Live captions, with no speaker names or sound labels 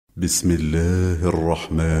بسم الله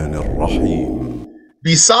الرحمن الرحيم.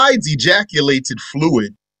 Besides ejaculated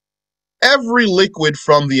fluid, every liquid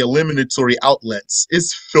from the eliminatory outlets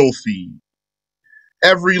is filthy.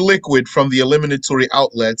 Every liquid from the eliminatory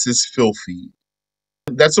outlets is filthy.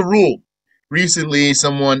 That's a rule. Recently,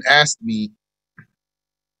 someone asked me,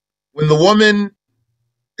 when the woman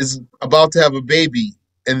is about to have a baby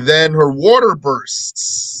and then her water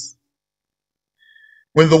bursts,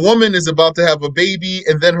 when the woman is about to have a baby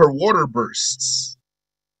and then her water bursts,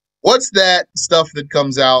 what's that stuff that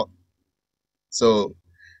comes out? So,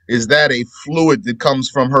 is that a fluid that comes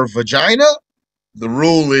from her vagina? The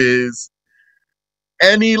rule is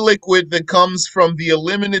any liquid that comes from the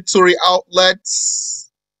eliminatory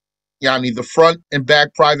outlets, yani the front and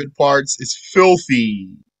back private parts, is filthy,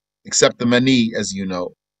 except the mani, as you know,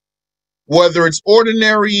 whether it's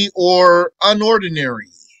ordinary or unordinary.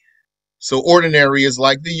 So ordinary is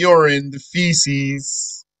like the urine, the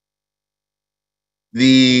feces,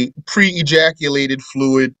 the pre-ejaculated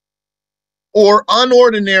fluid, or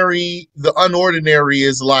unordinary. The unordinary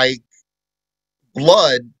is like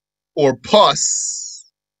blood or pus,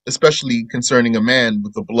 especially concerning a man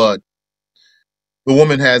with the blood. The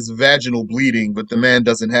woman has vaginal bleeding, but the man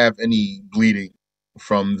doesn't have any bleeding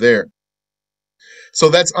from there. So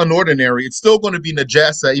that's unordinary. It's still going to be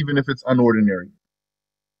najasa even if it's unordinary,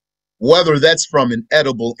 whether that's from an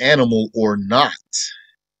edible animal or not.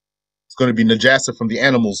 It's going to be najasa from the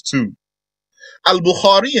animals too.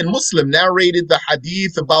 Al-Bukhari and Muslim narrated the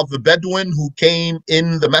hadith about the Bedouin who came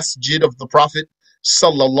in the masjid of the Prophet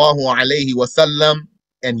sallallahu alaihi wasallam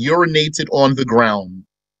and urinated on the ground.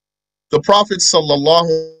 The Prophet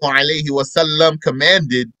sallallahu alaihi wasallam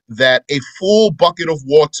commanded that a full bucket of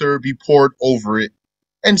water be poured over it,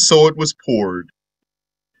 and so it was poured.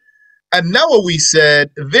 And Nawawi said,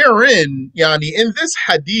 therein, yani in this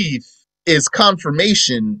hadith is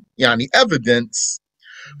confirmation, yani evidence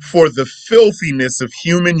for the filthiness of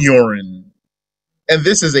human urine. And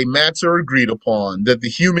this is a matter agreed upon, that the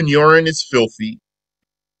human urine is filthy.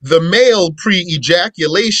 The male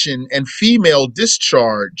pre-ejaculation and female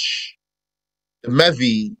discharge,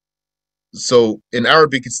 medhi, so in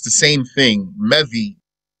Arabic it's the same thing, medhi,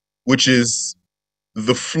 which is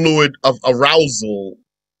the fluid of arousal,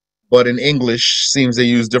 but in English seems they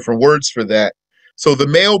use different words for that. So the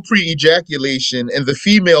male pre-ejaculation and the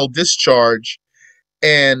female discharge,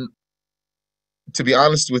 and to be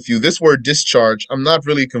honest with you, this word discharge, I'm not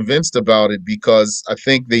really convinced about it because I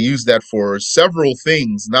think they use that for several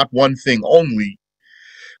things, not one thing only.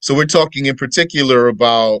 So we're talking in particular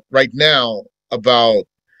about, right now, about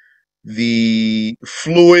the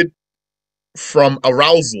fluid from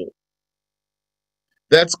arousal.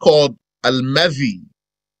 That's called al-madhi.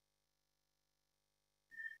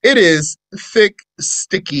 It is thick,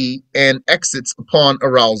 sticky, and exits upon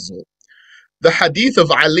arousal. The hadith of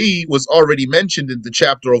Ali was already mentioned in the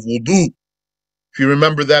chapter of wudu. If you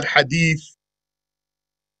remember that hadith,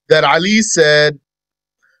 that Ali said,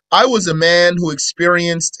 I was a man who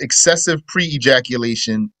experienced excessive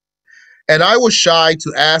pre-ejaculation, and I was shy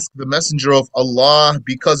to ask the Messenger of Allah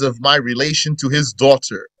because of my relation to his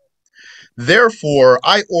daughter. Therefore,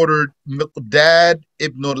 I ordered Miqdad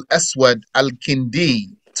ibn al-Aswad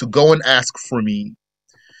al-Kindi to go and ask for me.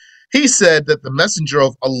 He said that the Messenger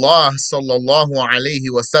of Allah sallallahu alayhi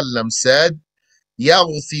wasallam said,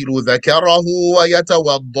 يَغْسِلُ ذَكَرَهُ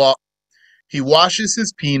وَيَتَوَضَّأ. He washes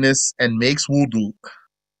his penis and makes wudu.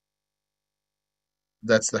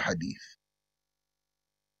 That's the hadith.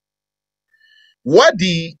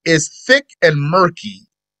 Wadi is thick and murky,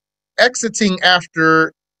 exiting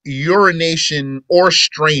after urination or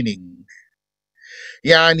straining.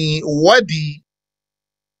 Yani wadi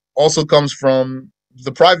also comes from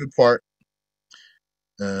the private part.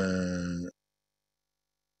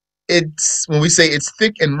 It's when we say it's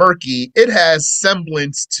thick and murky, it has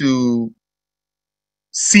semblance to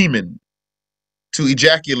semen, to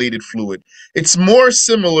ejaculated fluid. It's more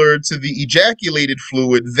similar to the ejaculated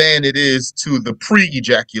fluid than it is to the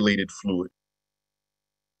pre-ejaculated fluid.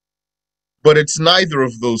 But it's neither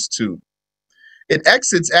of those two. It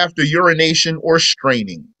exits after urination or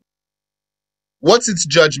straining. What's its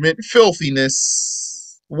judgment?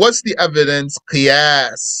 Filthiness. What's the evidence?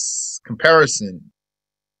 Qiyas, comparison.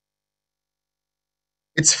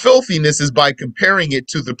 Its filthiness is by comparing it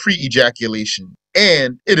to the pre-ejaculation,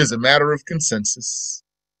 and it is a matter of consensus.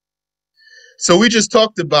 So we just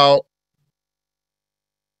talked about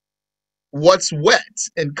what's wet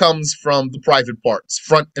and comes from the private parts,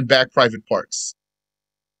 front and back private parts.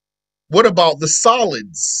 What about the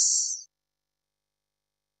solids?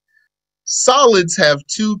 Solids have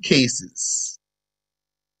two cases.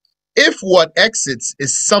 If what exits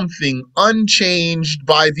is something unchanged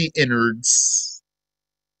by the innards,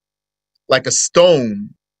 like a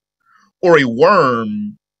stone, or a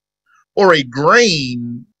worm, or a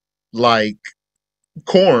grain, like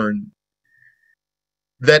corn,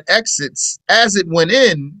 that exits as it went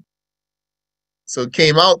in, so it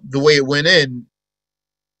came out the way it went in.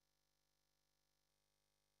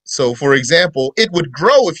 So, for example, it would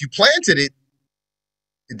grow if you planted it,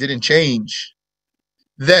 it didn't change.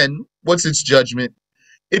 Then, what's its judgment?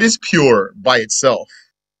 It is pure by itself,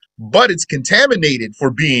 but it's contaminated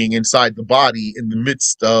for being inside the body in the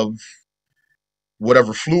midst of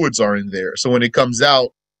whatever fluids are in there. So when it comes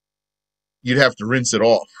out, you'd have to rinse it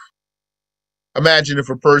off. Imagine if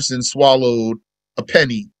a person swallowed a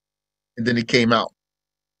penny and then it came out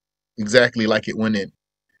exactly like it went in.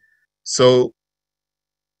 So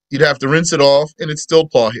you'd have to rinse it off and it's still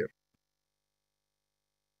tahir.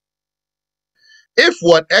 If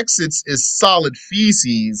what exits is solid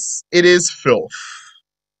feces, it is filth.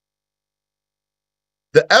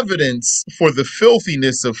 The evidence for the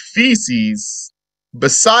filthiness of feces,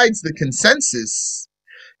 besides the consensus,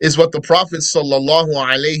 is what the Prophet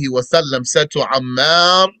ﷺ said to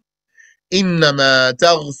Ammar, إنما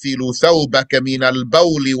تغسل ثوبك من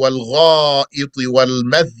البول والغائط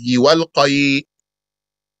والمذي والقيء.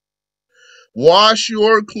 Wash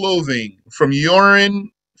your clothing from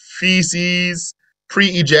urine, feces,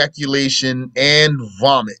 pre-ejaculation, and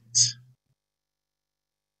vomit.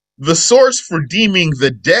 The source for deeming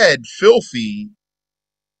the dead filthy,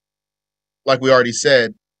 like we already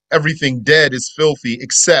said, everything dead is filthy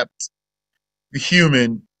except the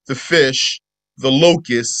human, the fish, the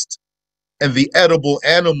locust, and the edible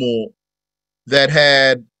animal that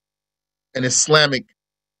had an Islamic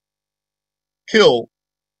kill.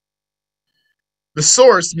 The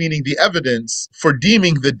source, meaning the evidence, for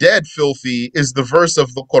deeming the dead filthy is the verse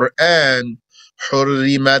of the Qur'an,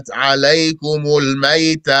 حُرِّمَتْ عَلَيْكُمُ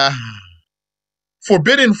الْمَيْتَةُ.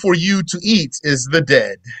 Forbidden for you to eat is the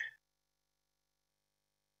dead.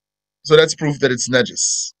 So that's proof that it's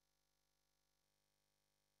najas.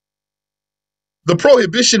 The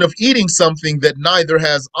prohibition of eating something that neither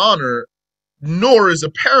has honor nor is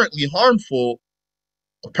apparently harmful.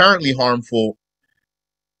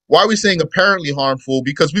 Why are we saying apparently harmful?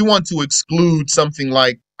 Because we want to exclude something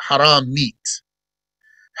like haram meat.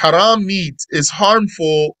 Haram meat is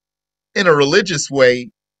harmful in a religious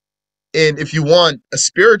way, and if you want a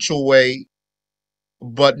spiritual way,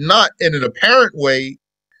 but not in an apparent way.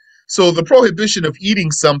 So the prohibition of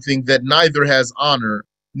eating something that neither has honor,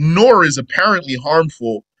 nor is apparently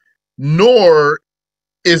harmful, nor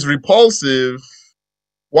is repulsive.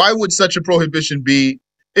 Why would such a prohibition be?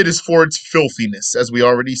 It is for its filthiness, as we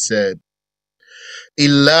already said.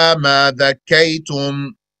 إِلَّا مَا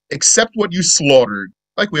ذَكَيْتُمْ, except what you slaughtered,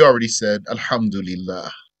 like we already said, alhamdulillah.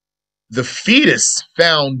 The fetus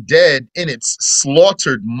found dead in its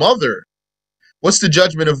slaughtered mother. What's the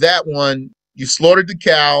judgment of that one? You slaughtered the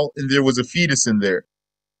cow and there was a fetus in there.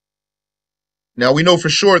 Now we know for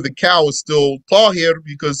sure the cow is still tahir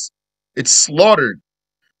because it's slaughtered.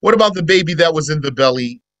 What about the baby that was in the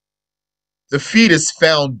belly? The fetus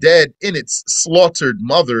found dead in its slaughtered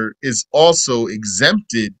mother is also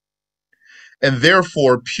exempted and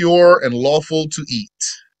therefore pure and lawful to eat.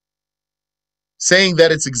 Saying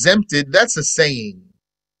that it's exempted, that's a saying.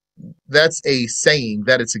 That's a saying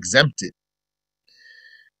that it's exempted.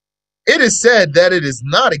 It is said that it is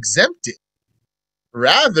not exempted,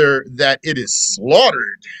 rather that it is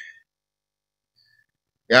slaughtered.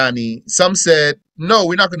 Yani, some said, no,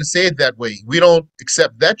 we're not going to say it that way. We don't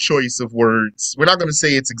accept that choice of words. We're not going to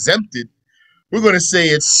say it's exempted. We're going to say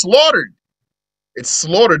it's slaughtered. It's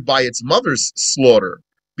slaughtered by its mother's slaughter.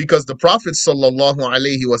 Because the Prophet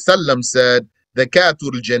ﷺ said,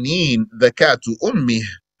 Dhakatul janeen, dhakatu ummih.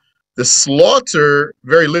 The slaughter,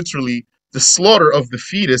 very literally, the slaughter of the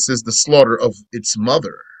fetus is the slaughter of its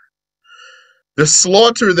mother. The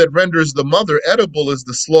slaughter that renders the mother edible is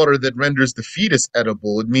the slaughter that renders the fetus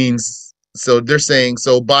edible. It means, so they're saying,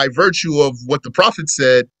 so by virtue of what the Prophet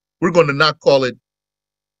said, we're going to not call it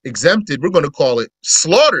exempted, we're going to call it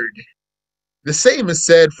slaughtered. The same is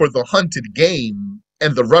said for the hunted game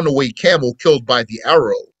and the runaway camel killed by the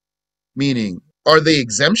arrow. Meaning, are they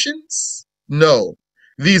exemptions? No.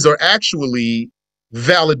 These are actually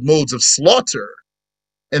valid modes of slaughter,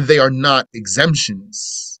 and they are not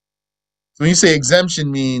exemptions. So when you say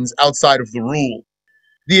exemption means outside of the rule.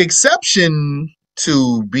 The exception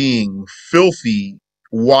to being filthy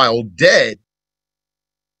while dead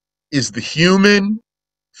is the human,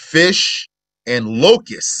 fish, and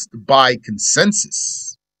locust by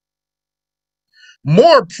consensus.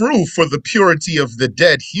 More proof for the purity of the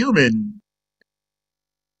dead human,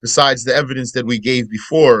 besides the evidence that we gave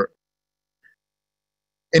before,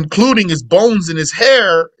 including his bones and his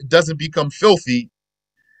hair, doesn't become filthy.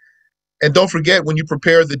 And don't forget, when you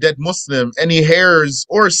prepare the dead Muslim, any hairs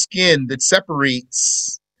or skin that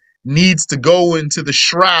separates needs to go into the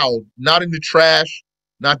shroud, not in the trash,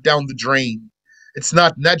 not down the drain. It's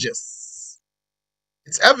not najas.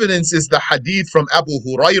 Its evidence is the hadith from Abu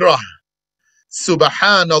Hurairah.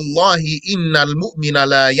 Subhanallahi innal mu'mina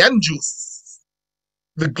la yanjus.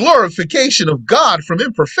 The glorification of God from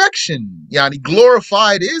imperfection. Yani,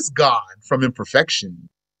 glorified is God from imperfection.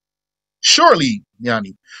 Surely,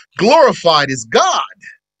 yani, glorified is God.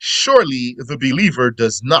 Surely the believer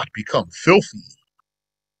does not become filthy.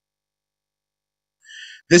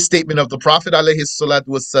 This statement of the Prophet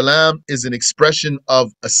ﷺ is an expression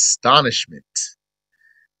of astonishment.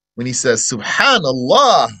 When he says,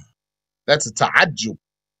 Subhanallah, that's a ta'ajjub.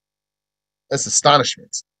 That's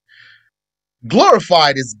astonishment.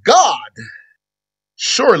 Glorified is God.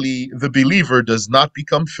 Surely the believer does not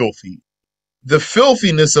become filthy. The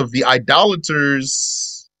filthiness of the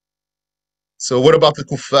idolaters. So what about the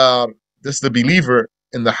kuffar? This is the believer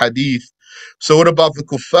in the hadith. So what about the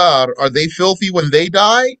kuffar? Are they filthy when they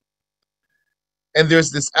die? And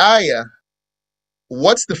there's this ayah.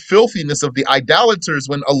 What's the filthiness of the idolaters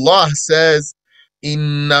when Allah says,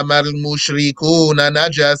 Innamal mushrikuna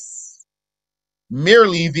najas?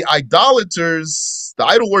 Merely the idolaters, the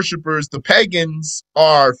idol worshippers, the pagans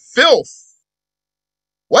are filth.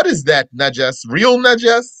 What is that najas? Real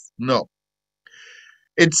najas? No.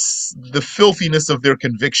 It's the filthiness of their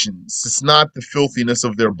convictions. It's not the filthiness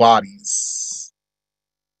of their bodies.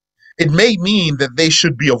 It may mean that they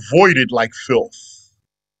should be avoided like filth.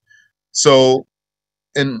 So,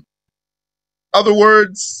 in other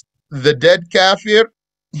words, the dead kafir,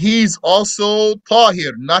 he's also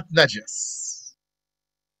tahir, not najas.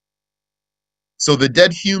 So the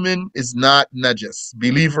dead human is not najas,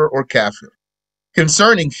 believer or kafir.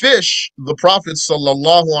 Concerning fish, the Prophet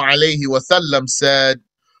ﷺ said,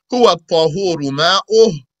 Huwa tahuru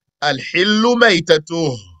ma'uh, al-hillu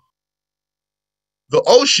maytatuh. The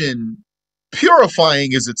ocean,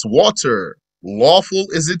 purifying is its water, lawful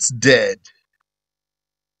is its dead.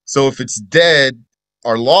 So if it's dead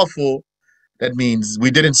or lawful, that means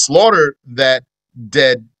we didn't slaughter that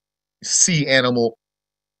dead sea animal,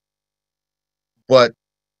 but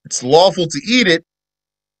it's lawful to eat it.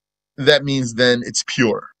 That means then it's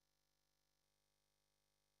pure.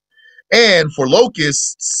 And for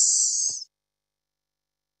locusts,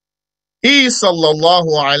 he sallallahu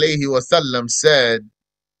alayhi wasallam said,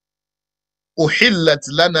 Uhillat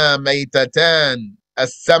lana maytatan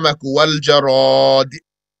as-samak wal-jarad.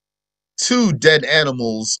 Two dead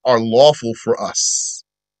animals are lawful for us,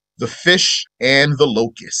 the fish and the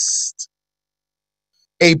locust.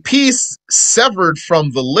 A piece severed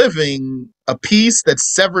from the living, a piece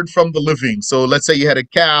that's severed from the living. So let's say you had a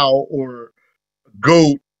cow or a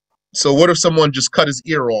goat. So what if someone just cut his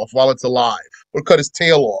ear off while it's alive, or cut his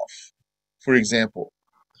tail off, for example?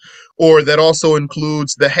 Or that also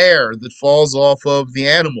includes the hair that falls off of the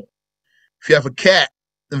animal. If you have a cat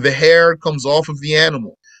and the hair comes off of the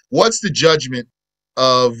animal, what's the judgment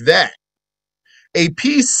of that? A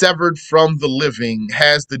piece severed from the living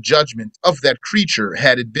has the judgment of that creature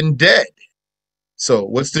had it been dead. So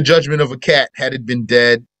what's the judgment of a cat had it been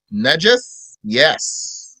dead? Najas?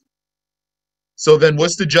 Yes. So then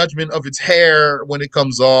what's the judgment of its hair when it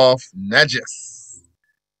comes off? Najas.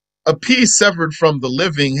 A piece severed from the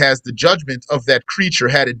living has the judgment of that creature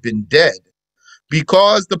had it been dead.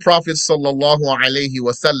 Because the Prophet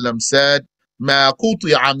ﷺ said, مَا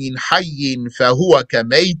قُطِعَ مِنْ حَيٍّ فَهُوَ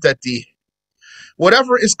كَمَيْتَتِهِ.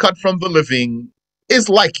 Whatever is cut from the living is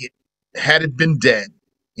like it, had it been dead.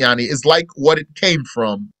 Yani, is like what it came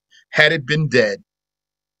from, had it been dead.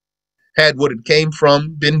 Had what it came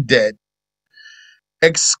from been dead.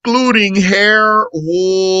 Excluding hair,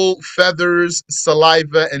 wool, feathers,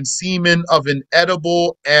 saliva, and semen of an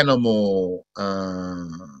edible animal. The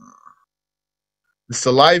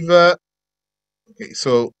saliva. Okay,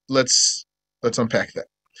 so let's unpack that.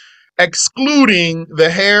 Excluding the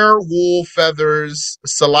hair, wool, feathers,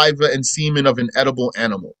 saliva, and semen of an edible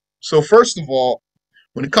animal. So first of all,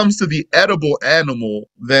 when it comes to the edible animal,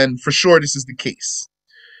 then for sure this is the case.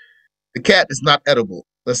 The cat is not edible.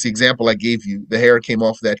 That's the example I gave you. The hair came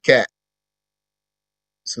off that cat.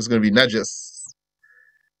 So it's going to be najas.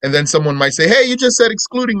 And then someone might say, hey, you just said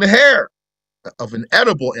excluding the hair of an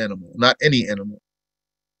edible animal, not any animal.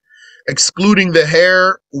 Excluding the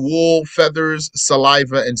hair, wool, feathers,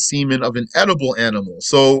 saliva, and semen of an edible animal.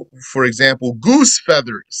 So, for example, goose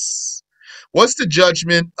feathers. What's the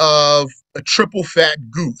judgment of a triple fat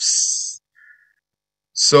goose?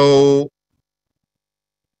 So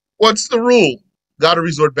what's the rule? Got to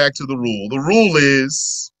resort back to the rule. The rule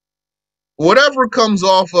is whatever comes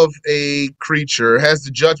off of a creature has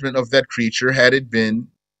the judgment of that creature had it been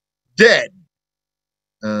dead,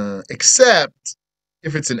 except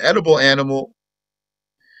if it's an edible animal.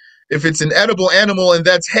 If it's an edible animal and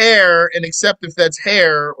that's hair, and except if that's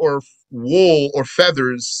hair or wool or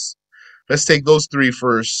feathers, let's take those three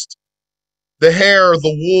first. The hair,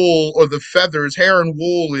 the wool, or the feathers, hair and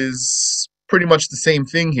wool is pretty much the same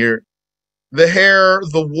thing here. The hair,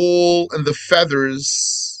 the wool, and the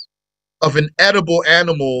feathers of an edible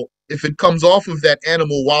animal, if it comes off of that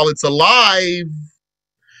animal while it's alive,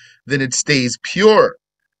 then it stays pure.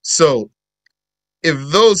 So if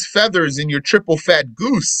those feathers in your triple fat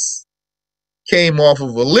goose came off of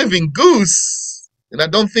a living goose, and I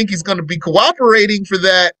don't think he's going to be cooperating for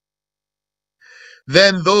that,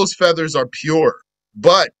 then those feathers are pure.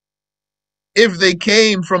 But if they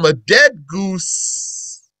came from a dead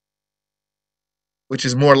goose, which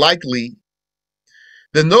is more likely,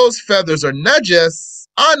 then those feathers are najas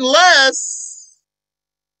unless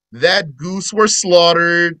that goose were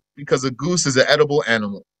slaughtered, because a goose is an edible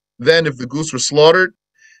animal. Then if the goose were slaughtered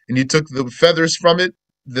and you took the feathers from it,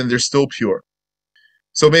 then they're still pure.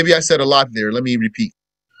 So maybe I said a lot there. Let me repeat.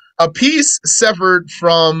 A piece severed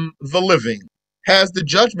from the living has the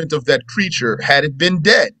judgment of that creature had it been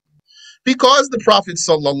dead. Because the Prophet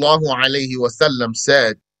sallallahu alaihi wasallam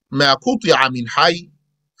said, "Ma quti'a min hayy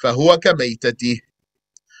fahuwa kamaytatih."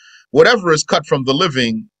 Whatever is cut from the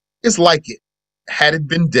living is like it had it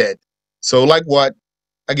been dead. So like what?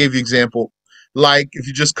 I gave you an example. Like if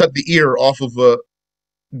you just cut the ear off of a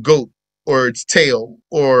goat or its tail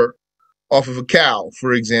or off of a cow,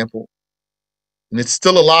 for example, and it's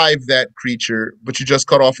still alive, that creature, but you just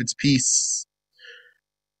cut off its piece.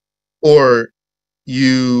 Or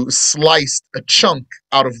you sliced a chunk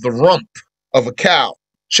out of the rump of a cow.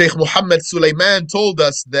 Sheikh Muhammad Sulaiman told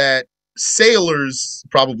us that sailors,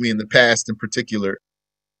 probably in the past in particular,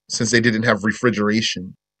 since they didn't have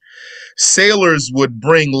refrigeration, sailors would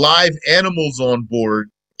bring live animals on board,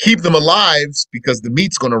 keep them alive because the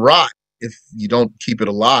meat's going to rot if you don't keep it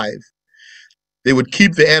alive. They would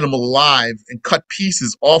keep the animal alive and cut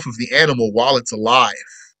pieces off of the animal while it's alive.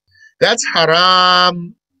 That's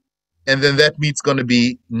haram, and then that meat's going to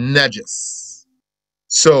be najas.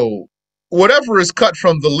 So whatever is cut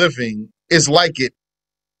from the living is like it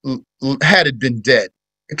had it been dead,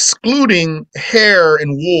 excluding hair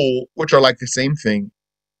and wool, which are like the same thing,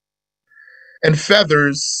 and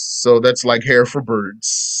feathers, so that's like hair for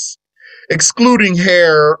birds, excluding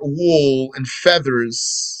hair, wool, and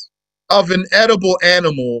feathers of an edible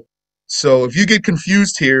animal. So if you get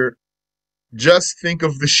confused here, just think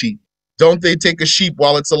of the sheep. Don't they take a sheep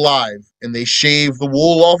while it's alive and they shave the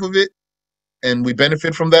wool off of it? And we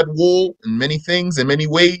benefit from that wool in many things, in many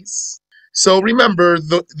ways. So remember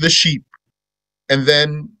the sheep. And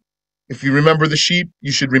then if you remember the sheep,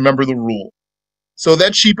 you should remember the rule. So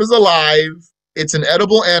that sheep is alive. It's an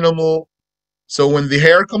edible animal. So when the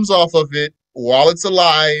hair comes off of it, while it's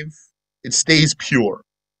alive, it stays pure.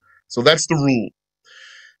 So that's the rule.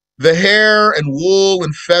 The hair and wool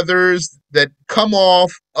and feathers that come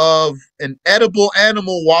off of an edible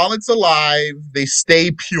animal while it's alive, they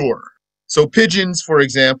stay pure. So pigeons, for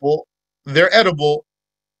example, they're edible.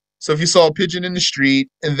 So if you saw a pigeon in the street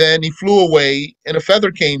and then he flew away and a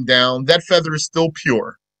feather came down, that feather is still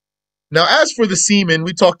pure. Now, as for the semen,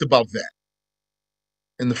 we talked about that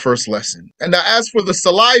in the first lesson. And now as for the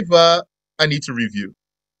saliva, I need to review.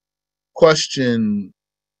 Question.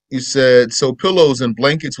 You said, so pillows and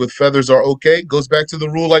blankets with feathers are okay? Goes back to the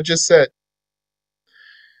rule I just said.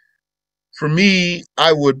 For me,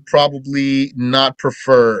 I would probably not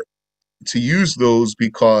prefer to use those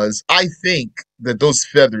because I think that those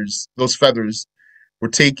feathers were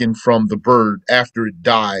taken from the bird after it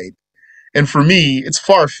died. And for me, it's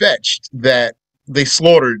far-fetched that they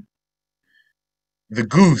slaughtered the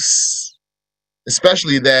goose,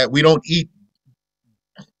 especially that we don't eat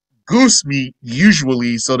goose meat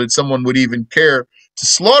usually, so that someone would even care to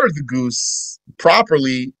slaughter the goose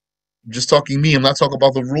properly. I'm just talking me, I'm not talking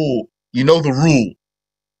about the rule. You know the rule.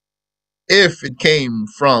 If it came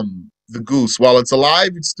from the goose while it's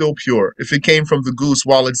alive, it's still pure. If it came from the goose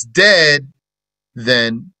while it's dead,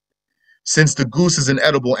 then since the goose is an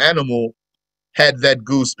edible animal, had that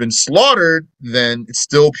goose been slaughtered, then it's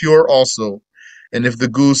still pure also. And if the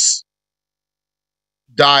goose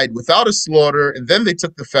died without a slaughter and then they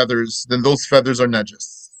took the feathers, then those feathers are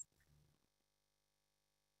najas.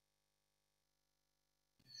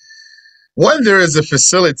 When there is a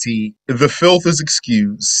facility, the filth is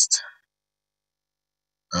excused.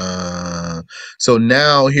 Uh, so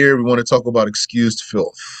now here we want to talk about excused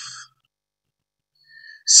filth.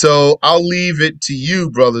 So I'll leave it to you,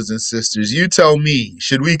 brothers and sisters. You tell me,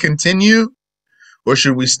 should we continue or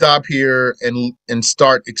should we stop here and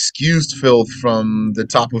start excused filth from the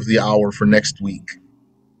top of the hour for next week?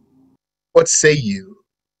 What say you?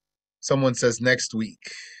 Someone says next week.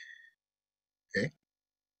 Okay.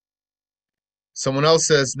 Someone else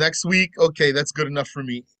says next week. Okay, that's good enough for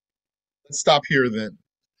me. Let's stop here then.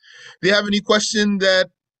 Do you have any question that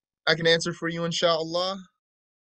I can answer for you, inshallah?